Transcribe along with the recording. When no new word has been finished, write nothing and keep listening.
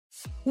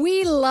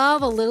We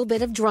love a little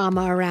bit of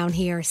drama around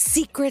here.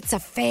 Secrets,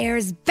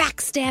 affairs,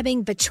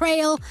 backstabbing,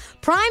 betrayal.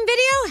 Prime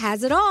Video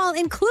has it all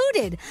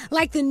included,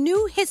 like the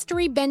new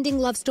history-bending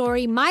love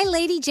story, My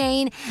Lady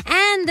Jane,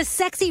 and the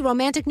sexy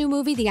romantic new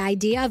movie, The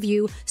Idea of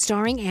You,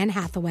 starring Anne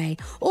Hathaway.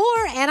 Or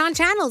add-on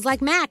channels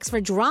like Max for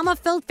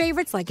drama-filled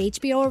favorites like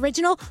HBO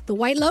original, The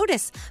White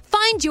Lotus.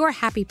 Find your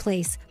happy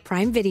place.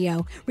 Prime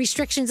Video.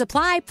 Restrictions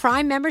apply.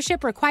 Prime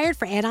membership required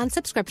for add-on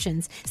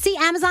subscriptions. See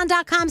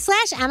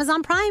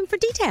Amazon.com/Amazon Prime for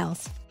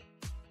details.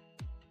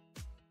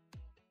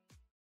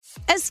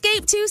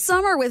 Escape to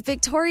summer with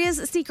Victoria's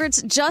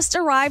Secret's just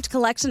arrived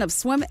collection of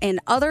swim and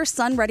other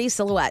sun-ready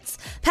silhouettes.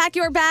 Pack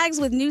your bags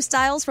with new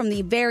styles from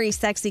the Very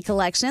Sexy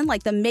collection,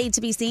 like the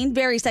made-to-be-seen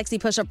Very Sexy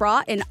push-up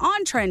bra in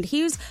on-trend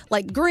hues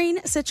like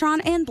green,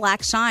 citron, and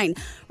black shine.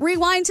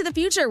 Rewind to the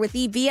future with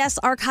the VS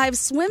Archive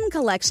Swim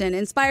collection,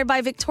 inspired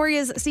by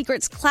Victoria's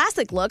Secret's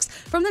classic looks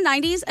from the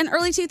 90s and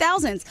early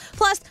 2000s.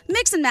 Plus,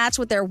 mix and match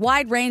with their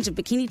wide range of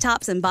bikini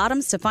tops and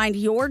bottoms to find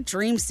your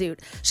dream suit.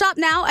 Shop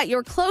now at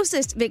your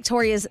closest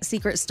Victoria's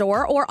Secret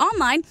store or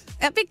online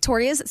at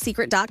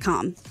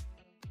victoriassecret.com.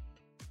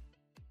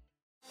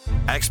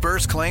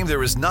 Experts claim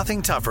there is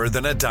nothing tougher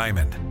than a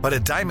diamond. But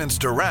at Diamonds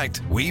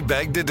Direct, we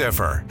beg to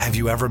differ. Have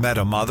you ever met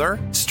a mother?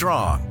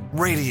 Strong,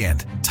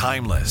 radiant,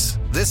 timeless.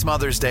 This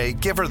Mother's Day,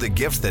 give her the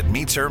gift that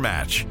meets her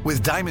match.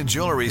 With diamond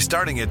jewelry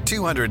starting at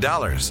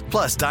 $200.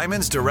 Plus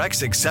Diamonds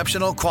Direct's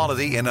exceptional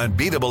quality and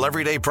unbeatable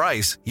everyday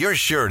price, you're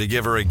sure to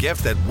give her a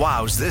gift that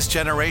wows this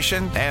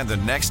generation and the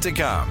next to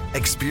come.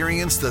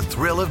 Experience the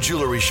thrill of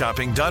jewelry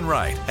shopping done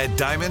right at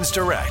Diamonds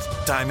Direct.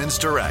 Diamonds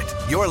Direct.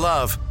 Your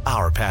love,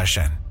 our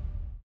passion.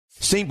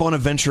 St.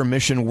 Bonaventure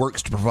Mission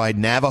works to provide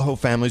Navajo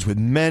families with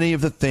many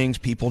of the things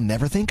people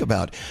never think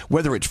about.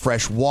 Whether it's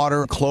fresh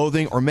water,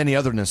 clothing, or many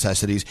other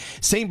necessities,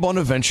 St.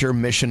 Bonaventure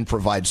Mission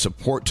provides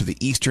support to the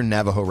Eastern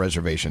Navajo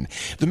Reservation.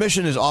 The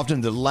mission is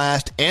often the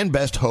last and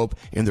best hope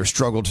in their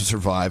struggle to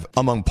survive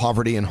among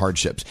poverty and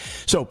hardships.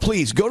 So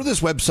please go to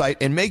this website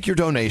and make your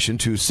donation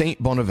to St.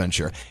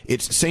 Bonaventure.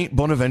 It's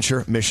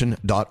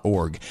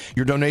stbonaventuremission.org.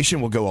 Your donation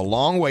will go a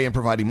long way in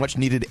providing much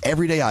needed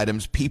everyday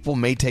items people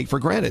may take for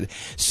granted.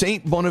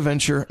 St. Bonaventuremission.org.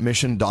 Today's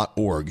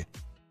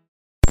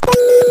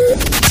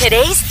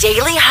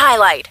daily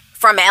highlight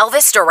from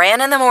Elvis Duran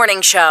in the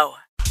Morning Show.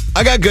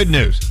 I got good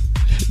news.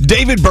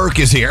 David Burke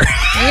is here.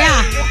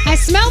 Yeah, I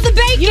smell the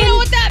bacon. You know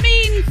what that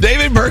means?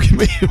 David Burke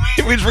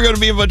means we're going to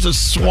be a bunch of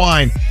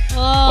swine.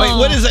 Oh. Wait,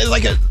 what is it?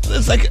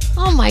 It's like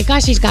Oh my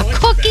gosh, he's got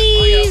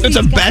cookies. it's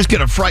a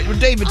basket of fries.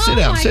 David, sit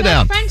down.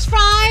 French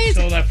fries.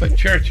 Sold out for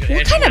church.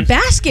 What kind of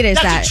basket is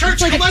that? That's a church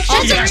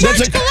collection. That's a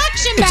church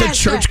collection It's basket. a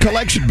church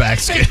collection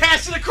basket. They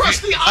pass it across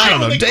the aisle. I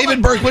don't know.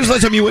 David Burke, when's the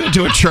last time you went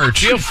into a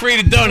church? Feel free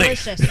to donate.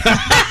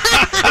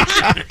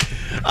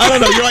 I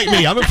don't know. You're like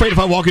me. I'm afraid if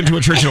I walk into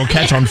a church, it'll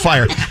catch on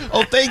fire.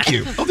 Oh, thank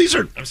you. Oh, these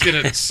are... I was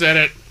going to set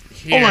it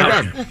here. Oh, my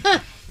God.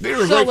 These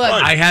are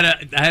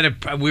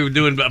great fun. We were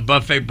doing a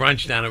buffet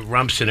brunch down at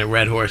Rumson at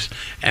Red Horse,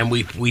 and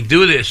we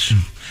do this.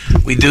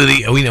 We do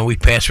we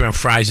pass around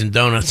fries and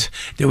donuts.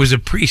 There was a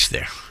priest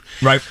there.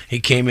 Right. He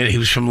came in. He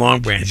was from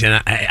Long Branch,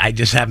 and I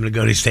just happened to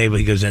go to his table.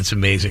 He goes, "That's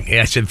amazing."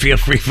 Yeah, I said, "Feel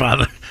free,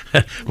 Father.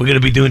 We're going to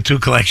be doing 2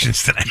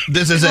 collections today."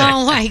 This is it.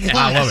 Oh my God.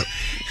 I love it.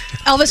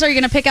 Elvis, are you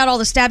going to pick out all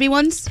the stabby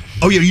ones?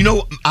 Oh, yeah. You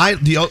know,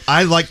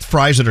 I like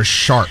fries that are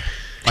sharp.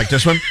 Like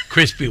this one?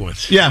 Crispy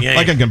ones. Yeah,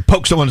 I can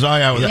poke someone's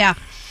eye out with it. Yeah.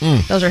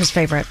 Those are his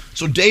favorite.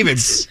 So David,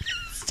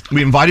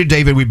 we invited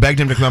David. We begged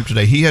him to come up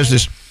today. He has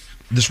this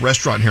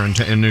restaurant here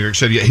in New York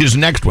City. His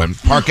next one,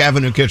 Park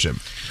Avenue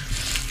Kitchen.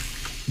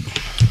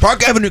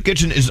 Park Avenue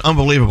Kitchen is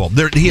unbelievable.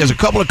 He has a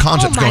couple of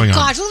concepts going on. Oh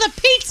my gosh, look at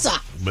the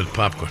pizza. With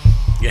popcorn.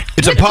 Yeah.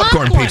 It's a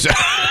popcorn pizza.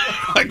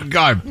 My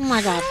God. Oh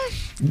my God.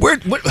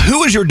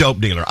 Who is your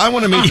dope dealer? I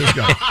want to meet this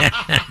guy.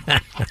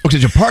 Okay,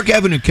 it's a Park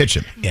Avenue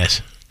Kitchen.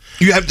 Yes.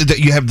 You have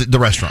the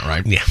restaurant,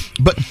 right? Yeah.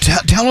 But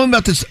tell them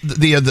about this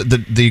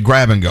the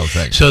grab and go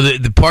thing. So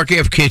the Park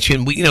Ave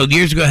Kitchen,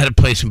 years ago I had a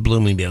place in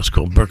Bloomingdale's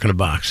called Burke in a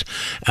Box,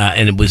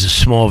 and it was a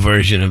small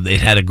version of.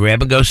 It had a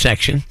grab and go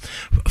section,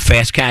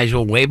 fast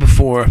casual, way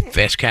before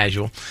fast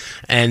casual,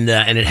 and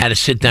it had a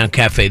sit down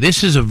cafe.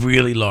 This is a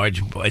really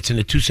large. It's in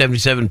the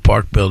 277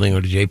 Park Building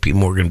or the J.P.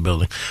 Morgan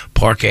Building,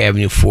 Park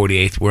Avenue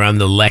 48th. We're on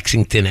the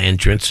Lexington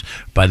entrance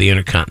by the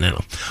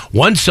Intercontinental.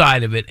 One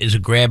side of it is a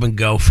grab and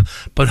go,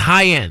 but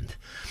high end.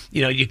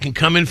 You can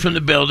come in from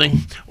the building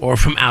or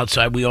from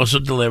outside. We also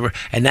deliver,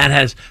 and that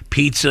has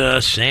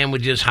pizza,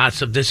 sandwiches, hot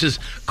stuff. This is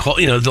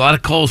cold, a lot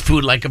of cold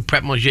food, like a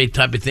prep manger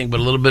type of thing, but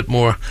a little bit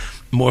more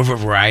of a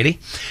variety.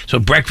 So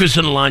breakfast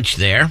and lunch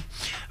there.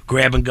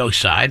 Grab and go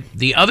side.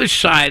 The other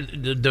side,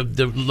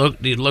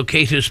 the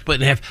location is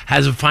split in half,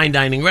 has a fine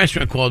dining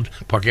restaurant called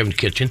Park Avenue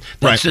Kitchen.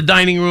 That's the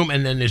dining room,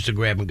 and then there's the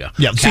grab and go.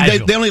 Yeah, see,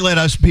 they only let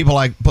us people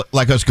like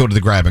us go to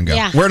the grab and go.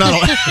 Yeah. We're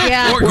not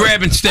Yeah. Or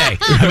grab and stay.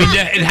 I mean,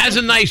 it has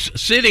a nice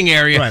sitting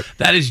area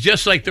that is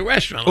just like the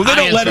restaurant. Well, they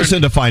don't let us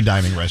into fine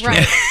dining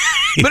restaurants.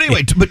 Right. But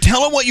anyway, but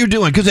tell them what you're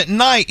doing, because at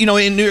night,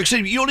 in New York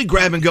City, you only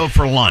grab and go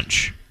for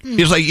lunch.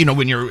 It's like,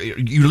 when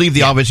you leave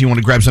the office, you want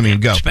to grab something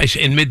and go.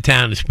 Especially in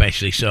Midtown,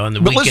 especially. So on the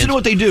But weekends. listen to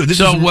what they do.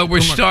 What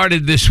we're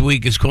started this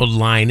week is called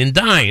Line and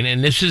Dine,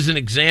 and this is an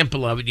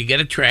example of it. You get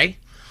a tray.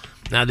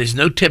 Now, there's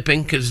no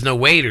tipping because there's no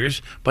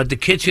waiters, but the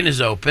kitchen is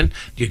open.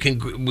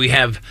 We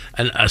have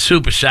a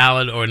super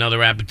salad or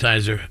another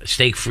appetizer,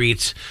 steak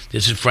frites.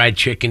 This is fried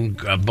chicken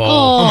bowl.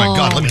 Oh my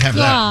God, let me have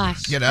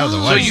gosh. that. Get out of the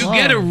way. So you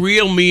get a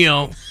real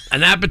meal,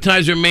 an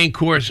appetizer, main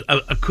course,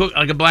 a cook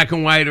like a black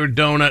and white or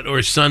donut or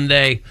a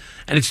sundae,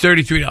 and it's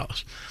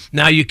 $33.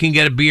 Now you can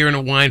get a beer and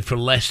a wine for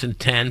less than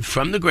 $10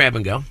 from the grab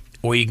and go.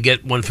 Or you can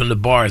get one from the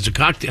bar as a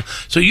cocktail.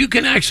 So you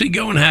can actually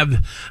go and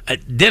have a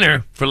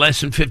dinner for less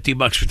than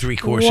 $50 for 3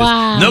 courses.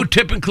 Wow. No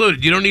tip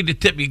included. You don't need to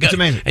tip. It's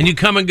amazing. And you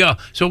come and go.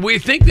 So we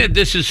think that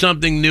this is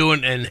something new,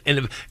 and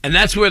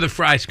that's where the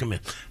fries come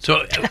in.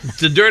 So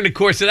during the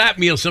course of that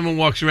meal, someone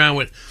walks around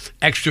with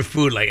extra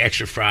food, like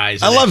extra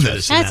fries. I love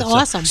this. That's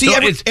awesome. See, So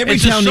every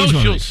it's town a needs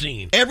one social of these.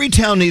 scene. Every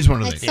town needs one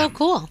of That's these. so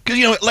cool. Because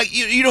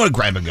you know what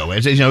grab and go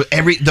is.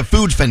 The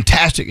food's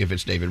fantastic if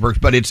it's David Burke's,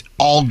 but it's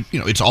all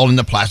it's all in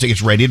the plastic.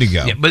 It's ready to go.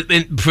 Yeah, but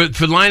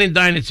for Line and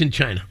Dine, it's in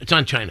China. It's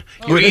on China.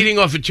 You're eating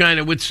off of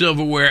China with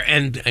silverware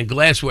and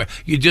glassware.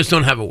 You just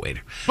don't have a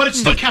waiter. But it's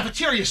still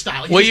cafeteria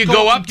style. Well, you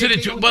go up to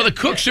the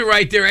cooks are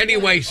right there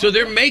anyway, so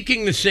they're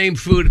making the same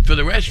food for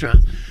the restaurant.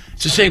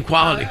 It's the same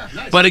quality.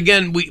 Nice. But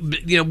again,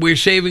 we're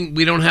saving.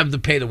 We don't have to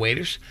pay the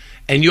waiters.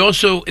 And you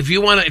also, if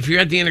you're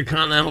at the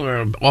Intercontinental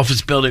or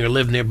office building or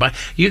live nearby,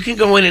 you can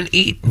go in and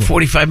eat in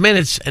 45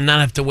 minutes and not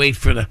have to wait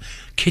for the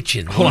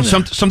kitchen. Hold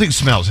on, something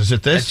smells. Is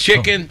it this? A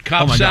chicken,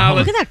 Cobb my God,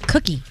 salad. Look at that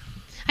cookie.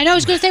 I know I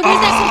was going to say, where's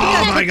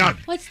that? Oh my God!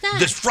 What's that?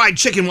 This fried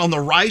chicken on the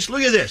rice.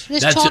 Look at this.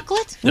 This That's it.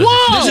 chocolate?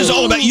 Whoa! This is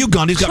all about you,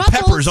 Gun. He's got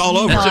Truffles. peppers all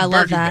over. Oh, That's a I love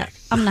Birkin that. bag.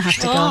 I'm gonna have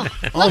to go. Oh,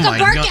 Oh look, my a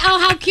Birkin. God. Oh,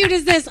 how cute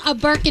is this? A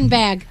Birkin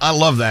bag. I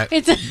love that.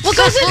 It's What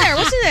goes in there?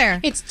 What's in there?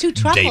 It's 2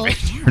 truffles.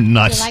 David, you're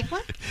nuts. You like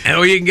one?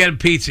 Or you can get a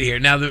pizza here.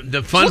 Now,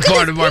 the fun Look at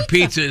part this of our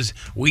pizza. pizza is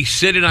we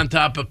sit it on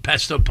top of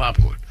pesto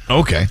popcorn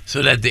Okay.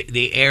 so that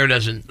the air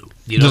doesn't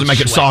Doesn't make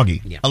it sweat.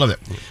 soggy. Yeah. I love it.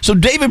 So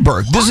David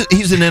Burke,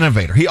 he's an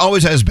innovator. He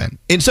always has been.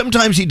 And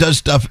sometimes he does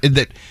stuff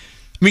that,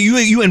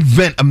 you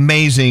invent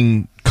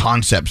amazing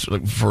concepts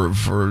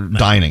for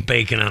dining.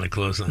 Bacon on a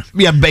clothesline.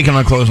 Yeah, bacon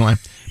on a clothesline.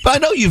 But I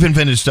know you've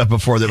invented stuff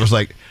before that was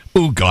like,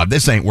 oh God,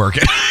 this ain't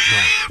working.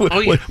 Oh,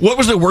 yeah. What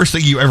was the worst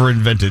thing you ever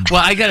invented?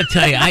 Well, I got to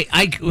tell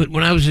you,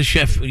 when I was a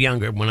chef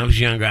when I was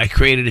younger, I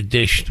created a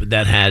dish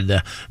that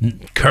had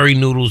curry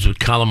noodles with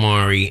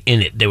calamari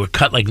in it. They were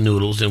cut like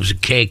noodles. It was a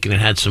cake, and it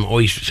had some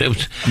oysters. It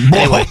was,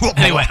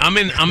 anyway, I'm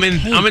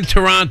in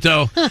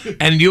Toronto,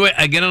 and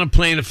I get on a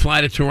plane to fly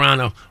to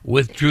Toronto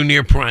with Drew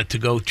Nearpont to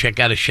go check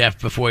out a chef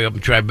before he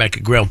opened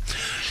Tribeca Grill.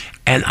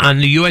 And on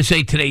the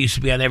USA Today, used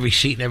to be on every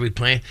seat and every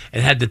plane.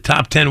 It had the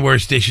top 10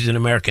 worst dishes in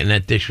America, and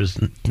that dish was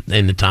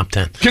in the top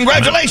 10.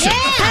 Congratulations!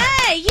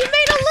 Hey, you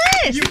made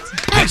a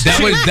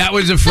list. That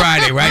was a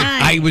Friday, right?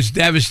 I was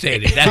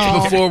devastated.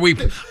 That's before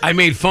I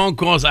made phone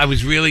calls. I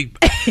was really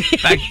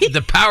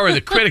the power of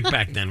the critic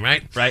back then,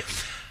 right? Right.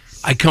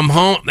 I come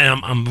home and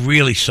I'm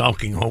really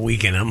sulking all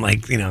weekend. I'm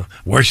like,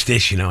 worst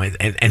dish,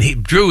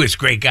 and Drew is a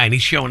great guy, and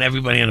he's showing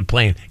everybody on the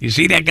plane. You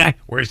see that guy?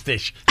 Worst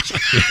dish.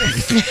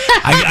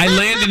 I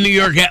land in New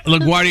York at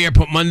LaGuardia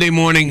Airport Monday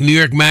morning. New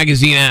York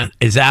Magazine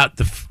is out.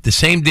 The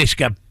same dish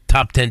got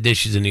top 10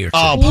 dishes in New York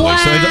City. Oh, boy.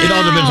 So it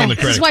all depends on the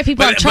This critic. is why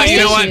people have But trust you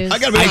know what? issues. I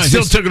gotta be I honest.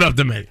 still took it off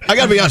the menu. I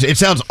gotta be honest. It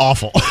sounds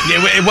awful.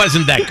 It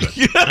wasn't that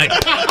good.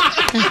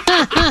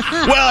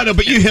 Well, I know,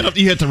 but you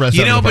hit the rest.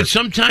 of it. But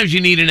sometimes you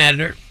need an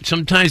editor.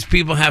 Sometimes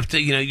people have to,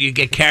 you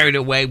get carried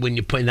away when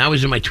you play. And I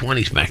was in my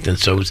 20s back then,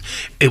 so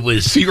it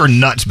was. So you were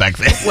nuts back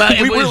then.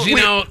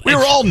 Well, we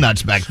were all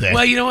nuts back then.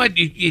 Well, you know what?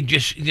 You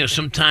just,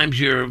 sometimes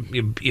you're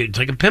it's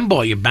like a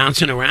pinball. You're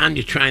bouncing around.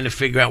 You're trying to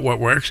figure out what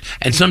works.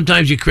 And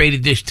sometimes you create a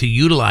dish to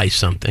utilize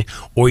something,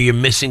 or you're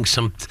missing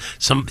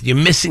you're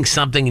missing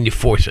something and you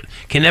force it.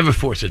 Can never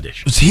force a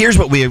dish. Here's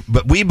what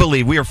we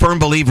believe. We are firm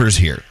believers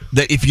here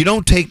that if you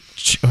don't take,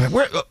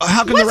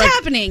 how can What's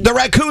happening? The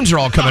raccoons are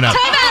all coming out.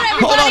 Time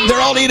out, Hold everybody. on,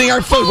 they're all eating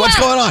our food. What's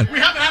going on? We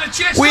haven't had a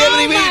chance. We haven't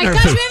even eaten our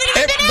food.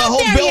 The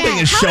whole building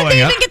is How showing did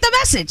they up. even get the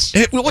message?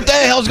 Hey, what the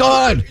hell's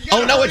going on?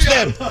 Oh no, it's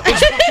them. No, they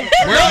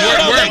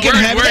can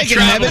have it. They can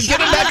have it. Get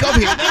them back up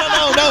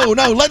here.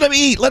 No. Let them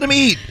eat. Let them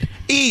eat.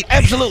 Eat,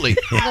 absolutely.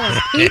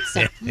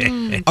 Pizza.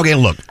 Okay,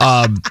 look.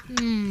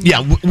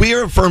 Yeah, we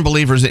are firm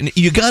believers in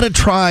you got to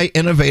try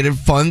innovative,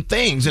 fun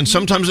things, and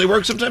sometimes they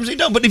work, sometimes they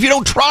don't. But if you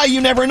don't try,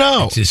 you never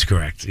know. This is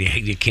correct.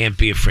 You can't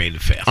be afraid to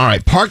fail. All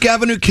right, Park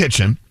Avenue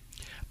Kitchen,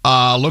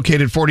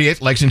 located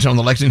 48th Lexington on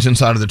the Lexington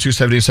side of the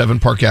 277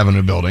 Park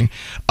Avenue building.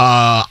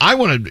 I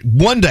want to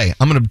one day.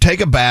 I'm going to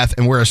take a bath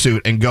and wear a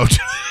suit and go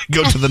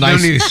to the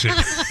nice. You don't need a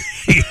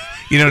suit.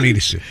 You don't need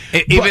a suit.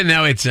 Even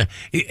though it's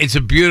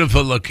a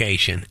beautiful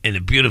location and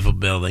a beautiful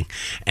building,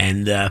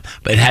 and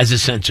but it has a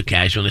sense of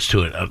casualness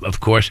to it.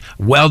 Of course,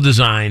 well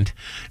designed,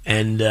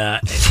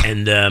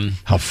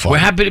 How fun. We're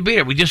happy to be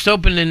here. We just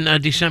opened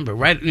in December,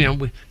 right?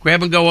 We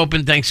Grab and Go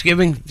open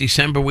Thanksgiving.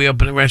 December we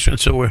open a restaurant,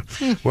 so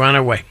we're on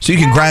our way. So you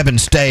can grab and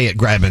stay at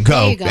Grab and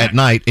Go at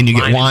night, and you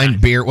get wine,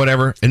 beer,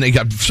 whatever, and they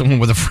got someone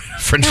with a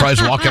French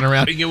fries walking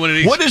around. You get one of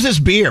these. What is this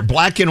beer?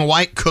 Black and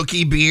white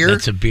cookie beer?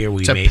 That's a beer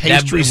we made.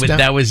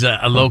 That was a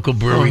local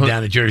brewery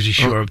down the Jersey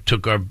Shore.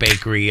 Took our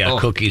bakery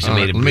cookies and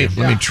made a beer.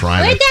 Let me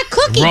try Where'd that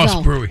cookie Ross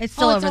go? Brewery. It's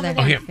still over there.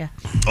 Oh, here. Yeah.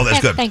 Oh, that's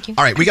good. Thank you.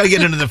 All right, we got to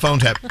get into the phone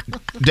tap.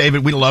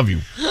 David, we love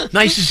you.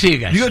 Nice to see you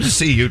guys. Good to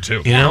see you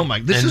too. Oh my!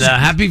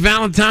 Happy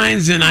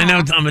Valentine's, and I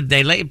know I'm a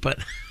day late, but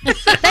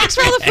Thanks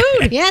for all the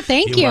food. Yeah,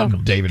 thank you're you.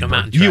 welcome. David, Come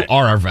out and you try it.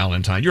 are our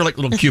Valentine. You're like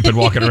little Cupid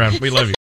walking around. We love you.